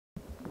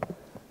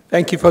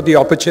Thank you for the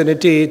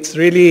opportunity. It's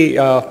really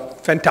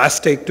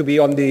fantastic to be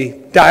on the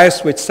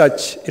dais with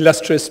such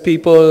illustrious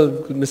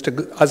people, Mr.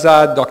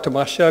 Azad, Dr.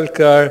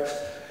 Mashalkar,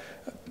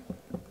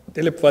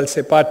 Dilip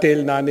Valse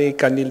Patil, Nani,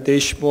 Anil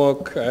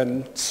Deshmukh,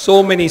 and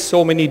so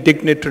many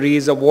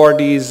dignitaries,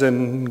 awardees,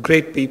 and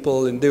great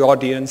people in the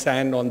audience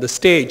and on the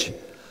stage.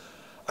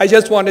 I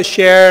just want to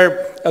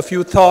share a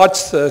few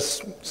thoughts,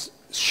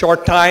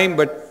 short time,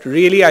 but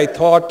really I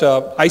thought,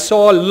 I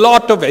saw a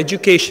lot of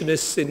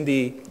educationists in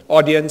the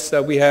audience.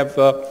 We have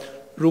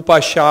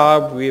Rupa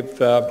Shah, we have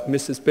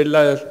Mrs.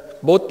 Birla.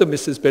 Both the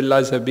Mrs.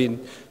 Birlas have been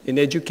in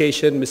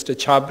education, Mr.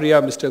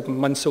 Chabria, Mr.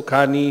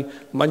 Mansukhani,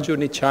 Manju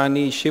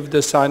Nichani, Shiv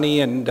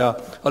Dasani, and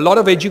a lot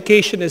of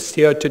educationists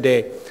here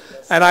today.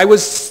 And I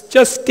was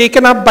just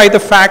taken up by the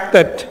fact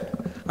that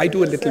I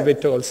do a little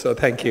bit also,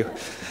 thank you.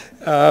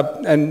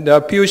 And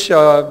Piyush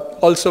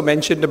also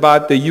mentioned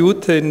about the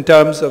youth in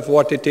terms of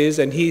what it is,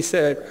 and he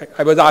said,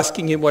 I was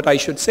asking him what I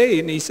should say,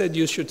 and he said,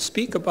 you should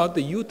speak about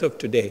the youth of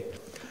today.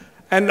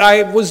 And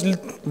I was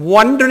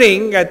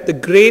wondering at the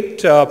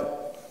great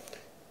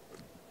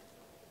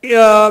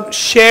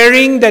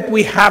sharing that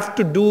we have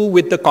to do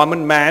with the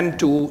common man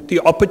to the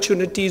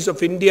opportunities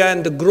of India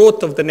and the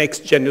growth of the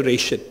next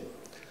generation.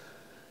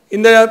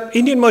 In the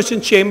Indian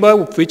Merchant Chamber,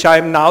 of which I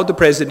am now the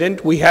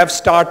president, we have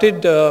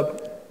started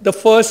the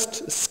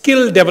first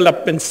skill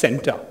development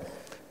center.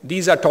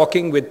 These are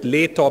talking with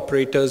lathe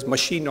operators,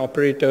 machine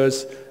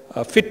operators,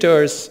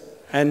 fitters,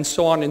 and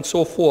so on and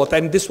so forth.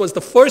 And this was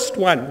the first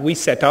one we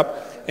set up,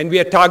 and we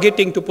are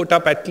targeting to put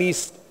up at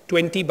least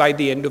 20 by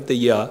the end of the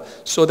year,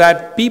 so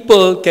that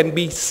people can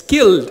be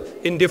skilled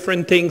in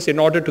different things in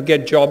order to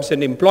get jobs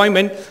and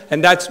employment,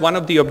 and that's one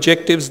of the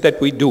objectives that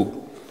we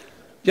do.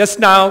 Just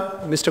now,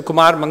 Mr.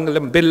 Kumar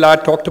Mangalam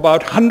Birla talked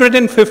about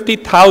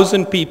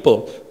 150,000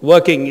 people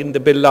working in the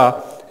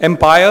Birla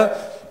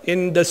empire.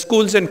 In the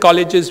schools and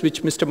colleges,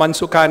 which Mr.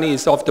 Mansukhani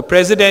is of the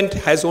president,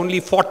 has only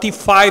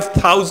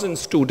 45,000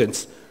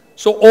 students.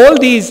 So all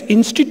these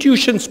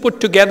institutions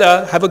put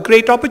together have a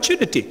great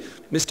opportunity.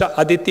 Mr.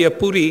 Aditya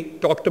Puri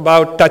talked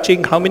about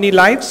touching how many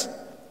lives?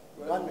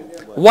 1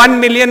 million. 1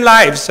 million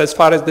lives as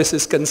far as this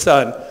is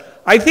concerned.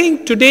 I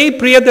think today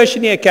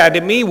Priyadarshini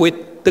Academy,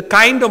 with the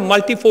kind of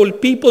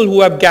multifold people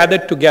who have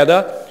gathered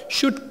together,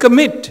 should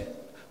commit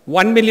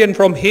 1 million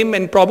from him,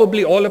 and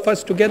probably all of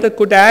us together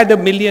could add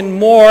 1 million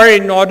more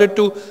in order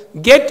to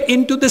get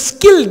into the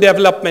skill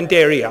development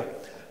area.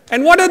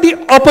 And what are the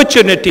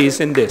opportunities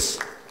in this?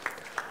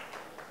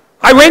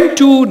 I went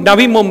to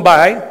Navi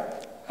Mumbai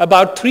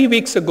about 3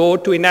 weeks ago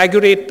to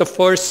inaugurate the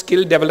first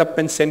skill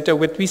development center,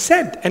 which we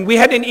said, and we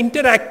had an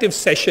interactive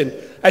session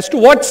as to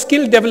what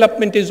skill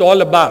development is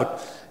all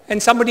about.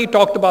 And somebody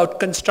talked about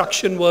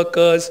construction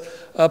workers,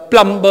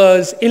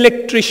 plumbers,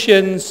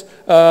 electricians,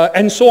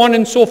 and so on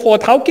and so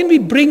forth. How can we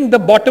bring the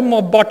bottom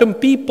of bottom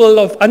people,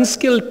 of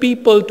unskilled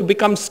people, to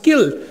become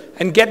skilled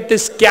and get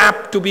this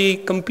gap to be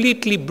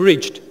completely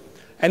bridged?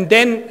 And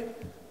then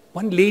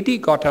one lady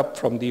got up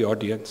from the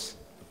audience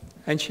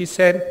and she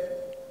said,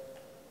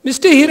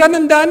 Mr.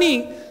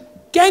 Hiranandani,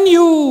 can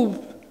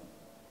you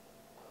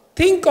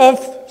think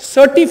of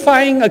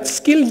certifying a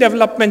skill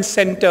development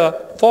center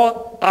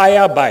for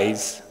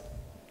Ayabais?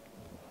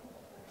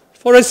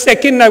 For a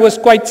second, I was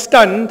quite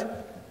stunned.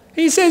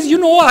 He says, you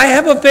know, I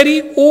have a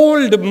very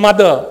old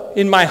mother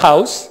in my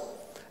house,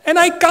 and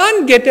I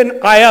can't get an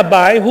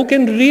Ayabai who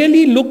can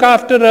really look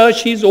after her.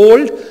 She's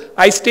old.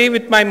 I stay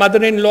with my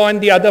mother-in-law and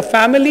the other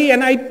family,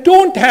 and I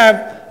don't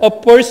have a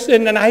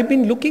person, and I've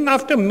been looking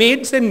after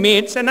maids,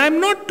 and I'm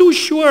not too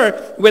sure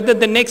whether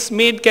the next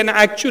maid can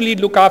actually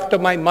look after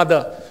my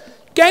mother.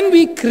 Can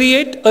we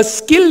create a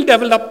skill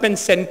development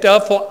center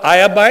for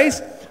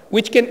Ayabais,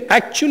 which can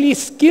actually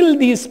skill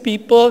these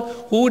people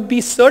who would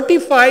be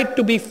certified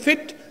to be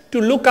fit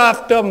to look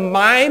after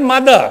my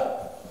mother?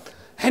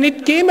 And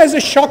it came as a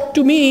shock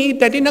to me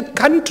that in a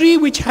country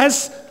which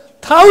has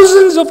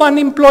thousands of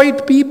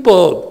unemployed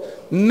people,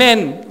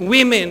 men,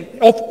 women,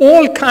 of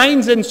all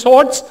kinds and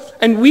sorts,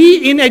 and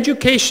we in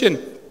education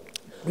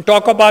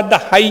talk about the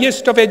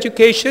highest of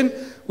education.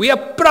 We are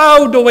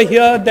proud over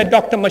here that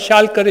Dr.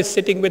 Mashalkar is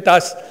sitting with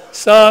us.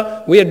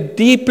 Sir, we are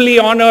deeply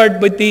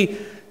honored with the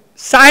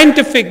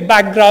scientific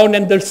background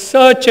and the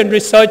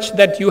research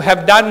that you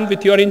have done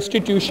with your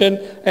institution.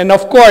 And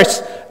of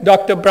course,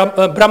 Dr.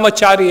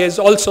 Brahmachari is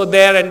also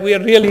there, and we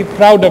are really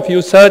proud of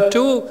you, sir,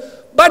 too.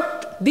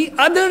 But the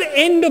other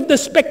end of the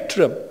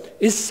spectrum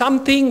is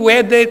something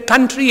where the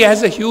country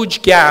has a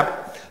huge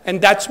gap.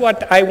 And that's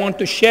what I want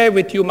to share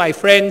with you, my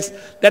friends,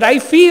 that I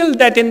feel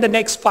that in the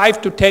next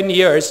 5 to 10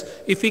 years,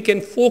 if we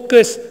can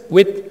focus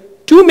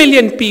with 2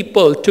 million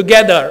people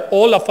together,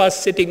 all of us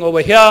sitting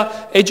over here,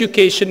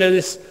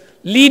 educationalists,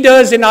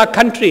 leaders in our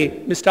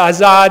country, Mr.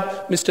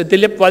 Azad, Mr.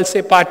 Dilip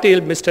Valse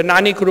Patil, Mr.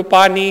 Nanik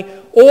Rupani,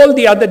 all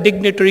the other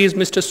dignitaries,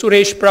 Mr.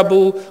 Suresh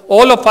Prabhu,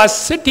 all of us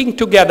sitting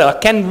together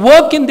can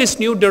work in this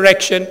new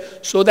direction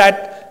so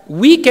that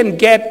we can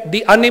get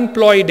the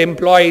unemployed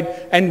employed,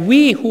 and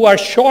we who are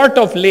short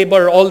of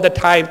labor all the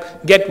time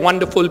get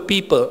wonderful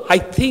people. I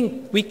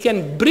think we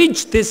can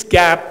bridge this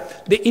gap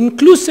the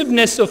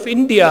inclusiveness of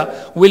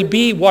India will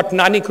be what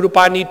Nanik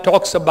Rupani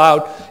talks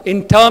about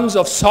in terms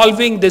of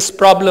solving this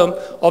problem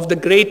of the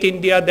great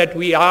India that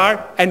we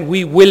are and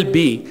we will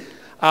be.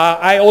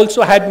 I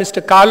also had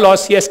Mr.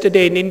 Carlos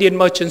yesterday in Indian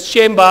Merchants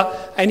Chamber,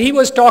 and he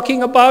was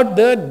talking about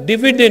the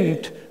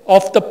dividend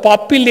of the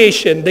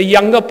population, the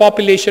younger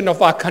population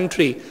of our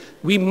country.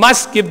 We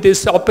must give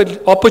this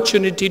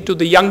opportunity to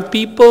the young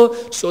people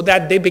so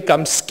that they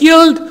become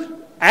skilled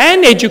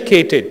and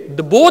educated.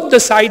 Both the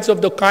sides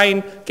of the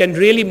coin can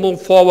really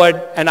move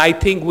forward, and I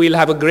think we'll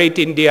have a great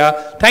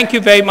India. Thank you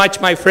very much,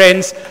 my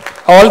friends.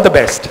 All the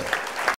best.